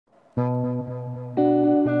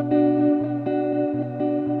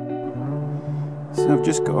So I've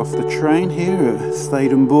just got off the train here at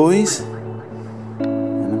Theydon Bois,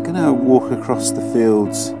 and I'm going to walk across the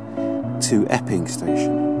fields to Epping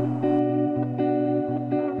station.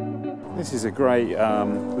 This is a great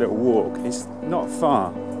little walk. It's not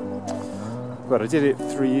far, but I did it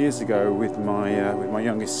 3 years ago with my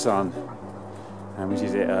youngest son, and we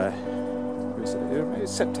did it. It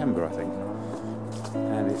was September, I think,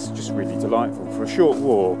 and it's just really delightful for a short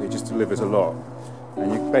walk. It just delivers a lot,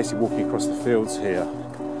 and you're basically walking across the fields here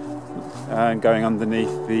and going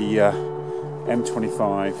underneath the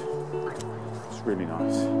M25. It's really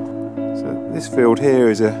nice. So this field here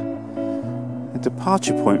is a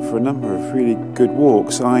departure point for a number of really good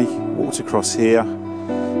walks. I walked across here, I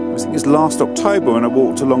think it was last October, when I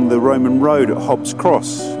walked along the Roman road at Hobbs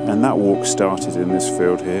Cross, and that walk started in this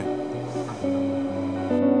field here.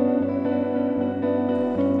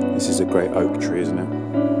 This is a great oak tree, isn't it?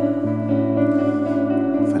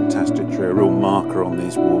 Fantastic tree, a real marker on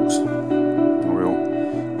these walks, a real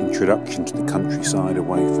introduction to the countryside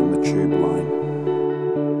away from the tube line.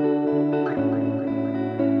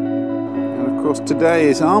 Of course, today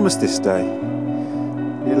is Armistice Day,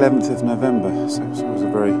 the 11th of November, so it was a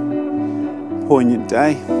very poignant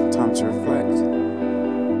day, time to reflect.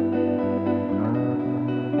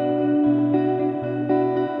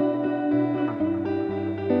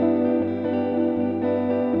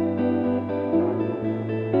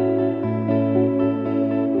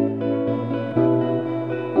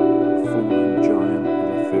 Fallen giant of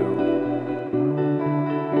a field.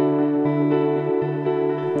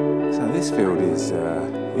 So this field is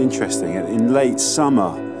interesting. In late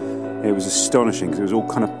summer it was astonishing because it was all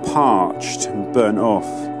kind of parched and burnt off.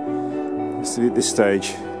 So at this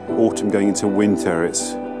stage, autumn going into winter,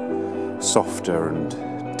 it's softer and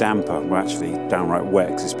damper. Well, actually downright wet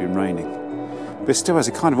because it's been raining. But it still has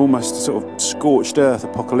a kind of almost sort of scorched earth,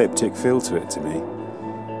 apocalyptic feel to it to me.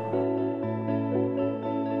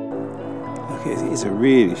 Look, it is a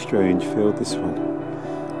really strange field, this one.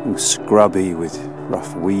 All scrubby with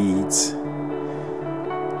rough weeds,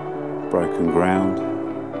 broken ground.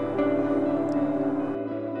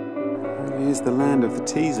 It is the land of the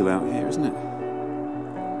teasel out here, isn't it?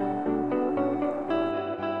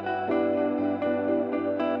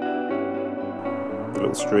 The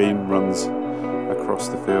little stream runs across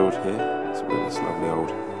the field here. It's got this lovely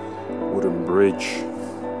old wooden bridge.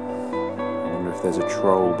 I wonder if there's a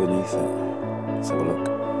troll beneath it. Let's have a look.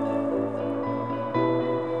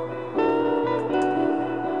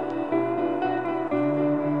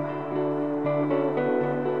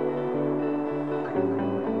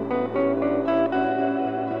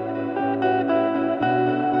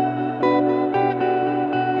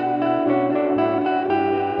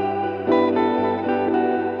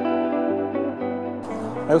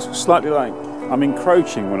 I also slightly like I'm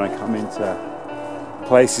encroaching when I come into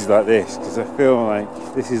places like this, because I feel like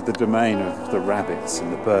this is the domain of the rabbits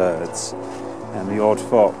and the birds and the odd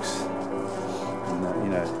fox, and that, you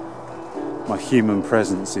know, my human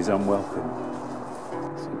presence is unwelcome.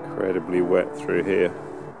 It's incredibly wet through here.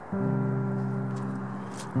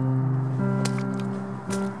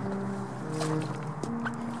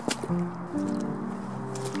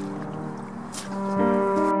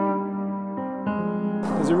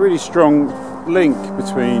 There's a really strong link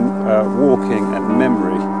between walking and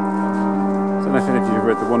memory. I don't know if any of you have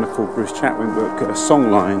read the wonderful Bruce Chatwin book,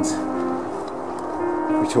 Songlines.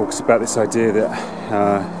 He talks about this idea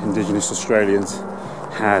that Indigenous Australians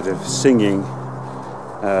had of singing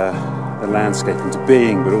the landscape into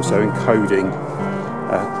being, but also encoding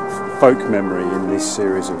folk memory in this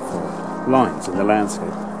series of lines in the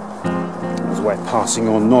landscape. It was a way of passing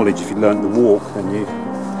on knowledge. If you learnt the walk, then you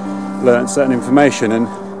learnt certain information, and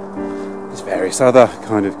there's various other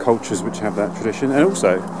kind of cultures which have that tradition, and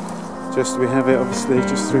also just we have it obviously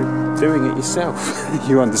just through doing it yourself.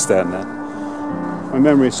 You understand that. My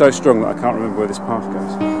memory is so strong that I can't remember where this path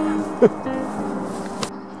goes.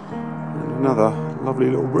 And another lovely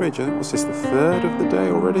little bridge. I think, what's this, the third of the day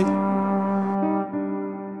already?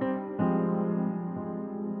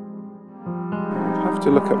 I'll have to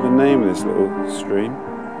look up the name of this little stream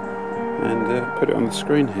and put it on the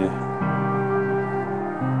screen here.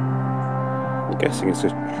 I'm guessing it's a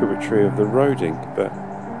tributary of the Roding, but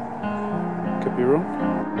could be wrong.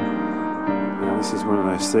 Now, this is one of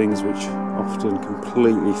those things which often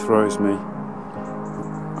completely throws me.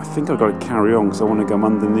 I think I've got to carry on because I want to go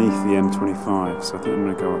underneath the M25, so I think I'm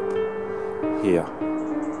going to go up here.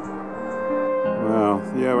 Well,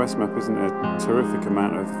 the OS map isn't a terrific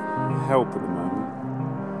amount of help at the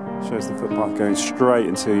moment. It shows the footpath going straight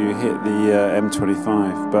until you hit the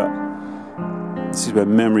M25, but this is where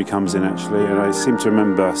memory comes in actually, and I seem to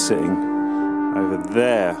remember sitting over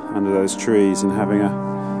there under those trees and having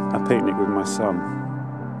a picnic with my son.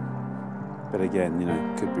 But again, you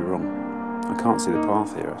know, could be wrong. I can't see the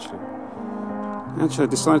path here actually. Actually, I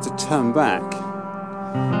decided to turn back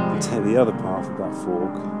and take the other path of that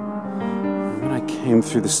fork. And when I came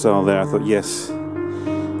through the stile there, I thought, yes,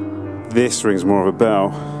 this rings more of a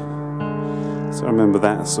bell. So I remember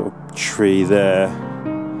that sort of tree there.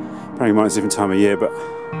 Probably might be a different time of year, but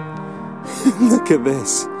look at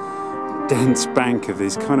this dense bank of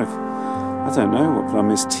these kind of, I don't know what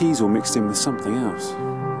plum is, teasel mixed in with something else.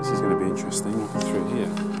 This is going to be interesting. Walking through here.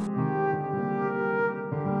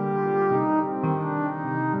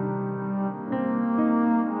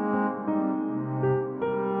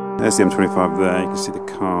 There's the M25 there, you can see the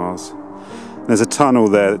cars. There's a tunnel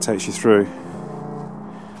there that takes you through.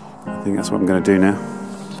 I think that's what I'm going to do now.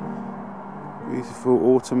 Beautiful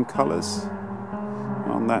autumn colours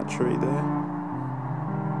on that tree there.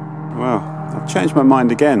 Well, I've changed my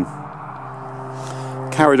mind again.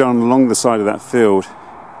 Carried on along the side of that field.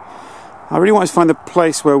 I really wanted to find a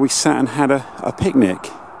place where we sat and had a picnic.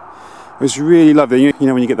 It was really lovely. You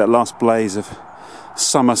know when you get that last blaze of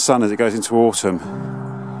summer sun as it goes into autumn.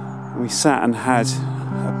 And we sat and had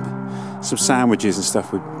some sandwiches and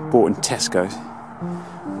stuff we bought in Tesco's.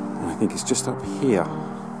 And I think it's just up here.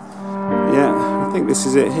 Yeah, I think this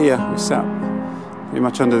is it here. We sat pretty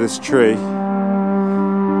much under this tree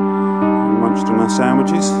and munched on our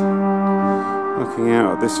sandwiches, looking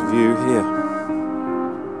out at this view here.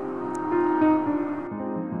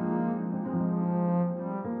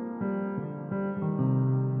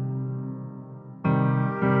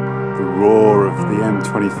 The roar of the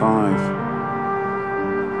M25,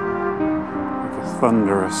 like a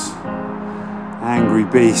thunderous, angry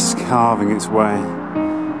beast carving its way,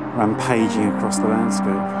 rampaging across the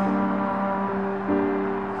landscape.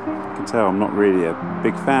 You can tell I'm not really a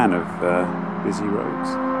big fan of busy roads.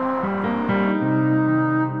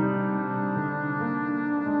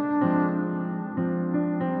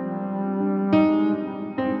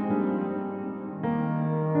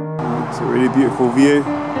 It's a really beautiful view.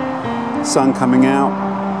 Sun coming out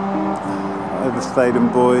over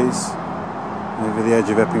Theydon Bois, over the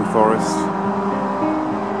edge of Epping Forest.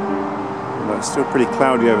 Although it's still pretty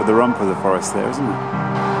cloudy over the rump of the forest there, isn't it?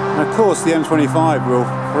 And of course the M25 will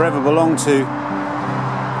forever belong to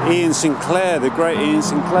Ian Sinclair, the great Ian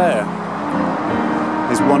Sinclair.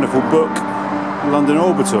 His wonderful book, London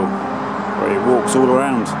Orbital, where he walks all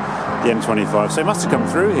around the M25. So he must have come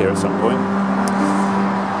through here at some point.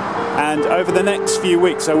 And over the next few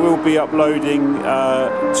weeks I will be uploading 2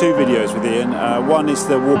 videos with Ian. One is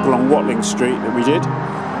the walk along Watling Street that we did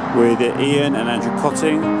with Ian and Andrew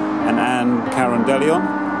Cotting and Anne Carondelion.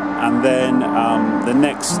 And then the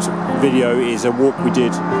next video is a walk we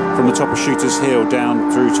did from the top of Shooters Hill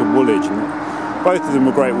down through to Woolwich. And both of them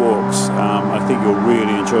were great walks. I think you'll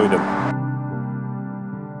really enjoy them.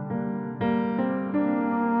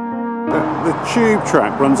 The tube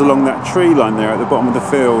track runs along that tree line there at the bottom of the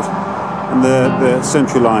field. And the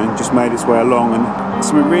central line just made its way along, and there's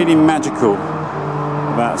something really magical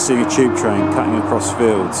about seeing a tube train cutting across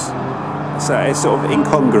fields. So it's sort of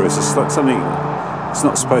incongruous, it's like something that's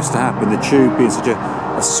not supposed to happen, the tube being such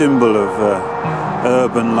a symbol of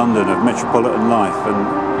urban London, of metropolitan life, and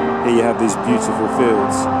here you have these beautiful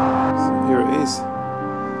fields. So here it is,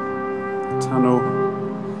 a tunnel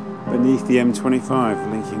beneath the M25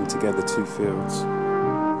 linking together 2 fields.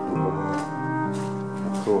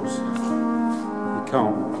 Of course, you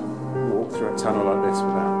can't walk through a tunnel like this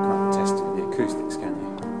without kind of testing the acoustics, can you?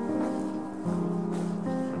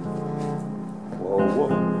 Whoa, whoa.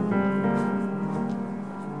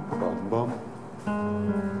 Bum, bum.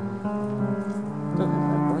 Doesn't it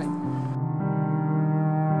sound great?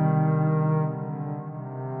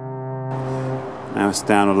 Now it's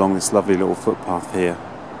down along this lovely little footpath here,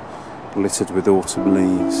 littered with autumn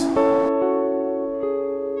leaves.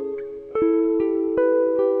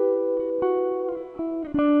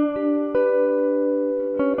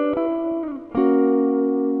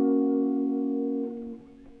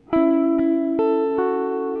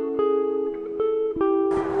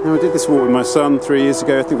 Now I did this walk with my son 3 years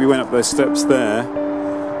ago. I think we went up those steps there,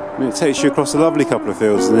 and it takes you across a lovely couple of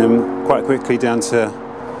fields and then quite quickly down to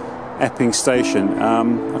Epping station.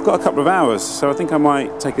 I've got a couple of hours, so I think I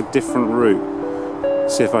might take a different route,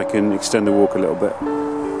 see if I can extend the walk a little bit.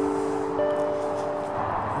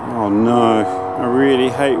 Oh no, I really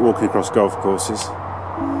hate walking across golf courses,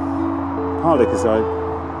 partly because I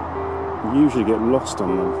usually get lost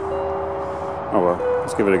on them. Oh well,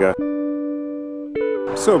 let's give it a go.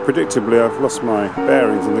 So predictably I've lost my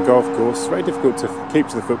bearings on the golf course. It's very difficult to keep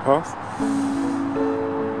to the footpath.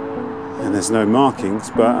 And and there's no markings,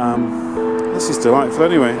 but this is delightful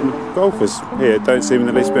anyway. And golfers here don't seem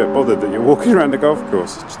the least bit bothered that you're walking around the golf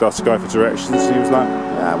course. Just asked a guy for directions, he was like,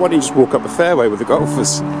 why don't you just walk up the fairway with the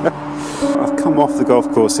golfers? I've come off the golf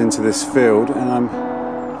course into this field, and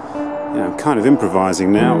I'm kind of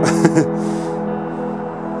improvising now. So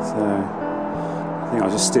I think I'll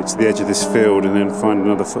just stick to the edge of this field and then find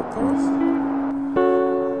another footpath.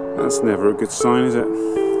 That's never a good sign, is it?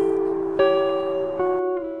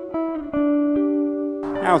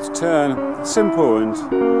 How to turn a simple and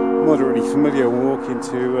moderately familiar walk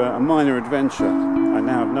into a minor adventure. I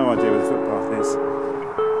now have no idea where the footpath is.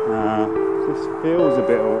 This feels a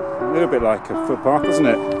little bit like a footpath, doesn't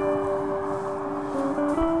it?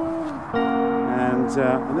 And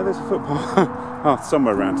I know there's a footpath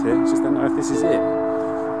somewhere around here, I just don't know if this is it.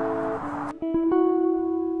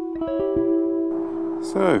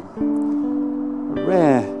 So, a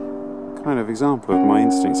rare kind of example of my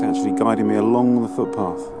instincts actually guiding me along the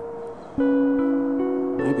footpath.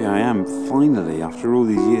 Maybe I am finally, after all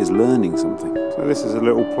these years, learning something. So this is a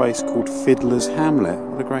little place called Fiddlers Hamlet.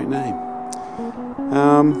 What a great name.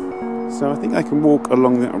 So I think I can walk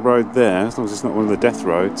along that road there, as long as it's not one of the death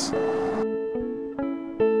roads.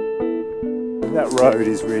 That road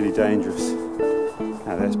is really dangerous.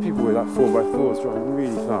 Now there's people with like 4x4s driving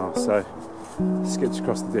really fast, so skips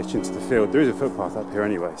across the ditch into the field. There is a footpath up here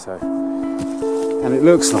anyway, so, and it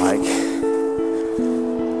looks like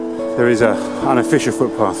there is an unofficial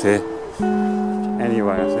footpath here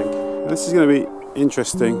anyway. I think this is going to be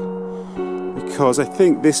interesting because I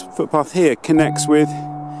think this footpath here connects with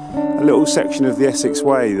a little section of the Essex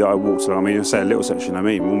Way that I walked along. I mean, I say a little section, I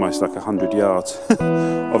mean almost like 100 yards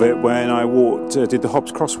of it when I did the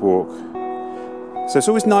Hobbs Cross walk. So it's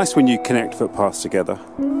always nice when you connect footpaths together.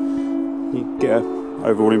 You get an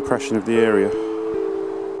overall impression of the area.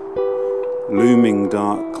 Looming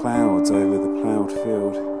dark clouds over the ploughed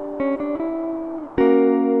field.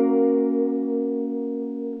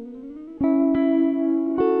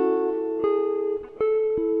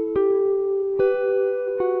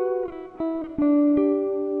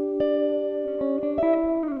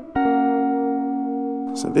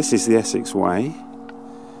 So this is the Essex Way,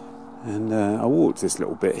 and I walked this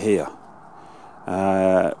little bit here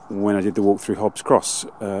when I did the walk through Hobbs Cross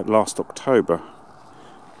last October.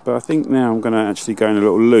 But I think now I'm going to actually go in a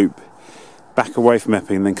little loop back away from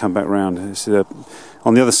Epping and then come back round.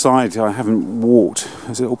 On the other side I haven't walked.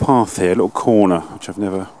 There's a little path here, a little corner, which I've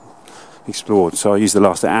never explored, so I used the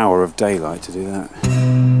last hour of daylight to do that.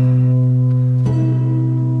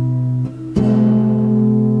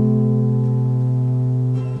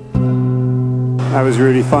 That was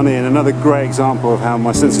really funny, and another great example of how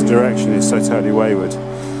my sense of direction is so totally wayward.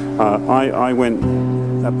 I went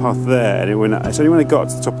that path there, and it's only when I got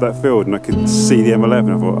to the top of that field and I could see the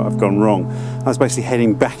M11 I thought, I've gone wrong. I was basically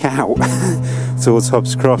heading back out towards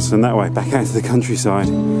Hobbs Cross and that way, back out to the countryside,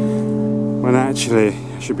 when actually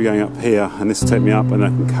I should be going up here, and this will take me up and I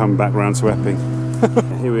can come back round to Epping.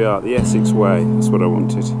 Here we are, the Essex Way, that's what I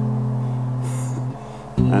wanted.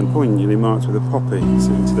 And poignantly marked with a poppy.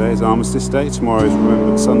 So today is Armistice Day, tomorrow is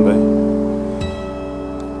Remembrance Sunday.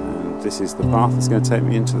 And this is the path that's going to take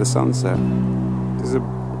me into the sunset. There's a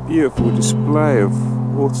beautiful display of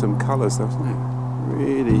autumn colours though, isn't it?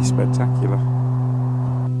 Really spectacular.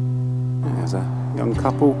 There's a young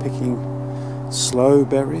couple picking sloe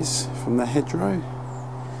berries from the hedgerow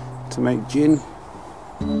to make gin.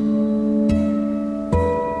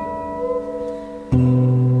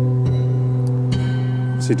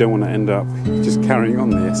 So you don't want to end up just carrying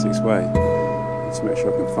on the Essex Way. Just make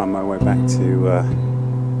sure I can find my way back to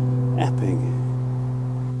Epping.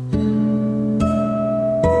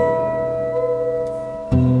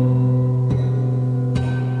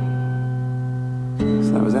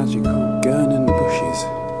 So that was actually called Gernon Bushes.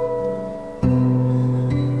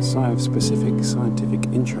 A site of specific scientific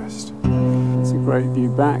interest. It's a great view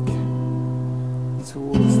back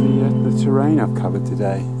towards the terrain I've covered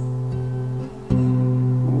today.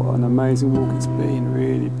 An amazing walk it's been,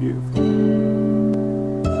 really beautiful.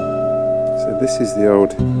 So this is the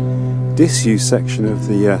old disused section of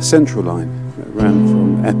the Central Line that ran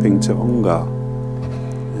from Epping to Ongar,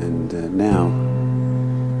 and now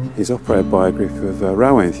is operated by a group of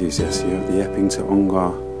railway enthusiasts. You have the Epping to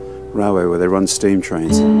Ongar railway where they run steam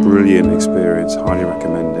trains. Brilliant experience, highly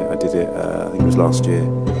recommend it. I did it, I think it was last year,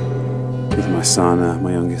 with my son,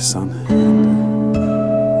 my youngest son. And,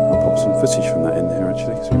 I'll pop some footage from that in there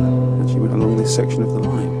actually, because we actually went along this section of the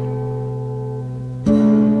line.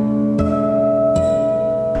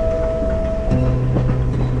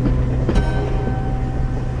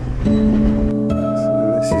 So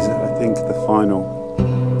this is, I think, the final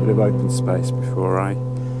bit of open space before I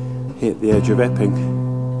hit the edge of Epping.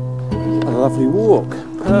 A lovely walk,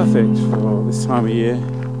 perfect for this time of year.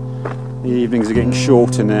 The evenings are getting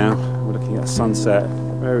shorter now. We're looking at sunset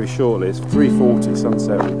very shortly. It's 3:40,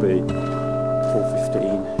 sunset will be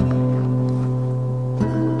 4:15.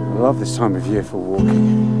 I love this time of year for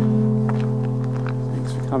walking.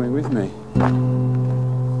 Thanks for coming with me.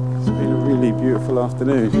 It's been a really beautiful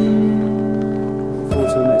afternoon. Look forward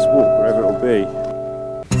to the next walk, wherever it will be.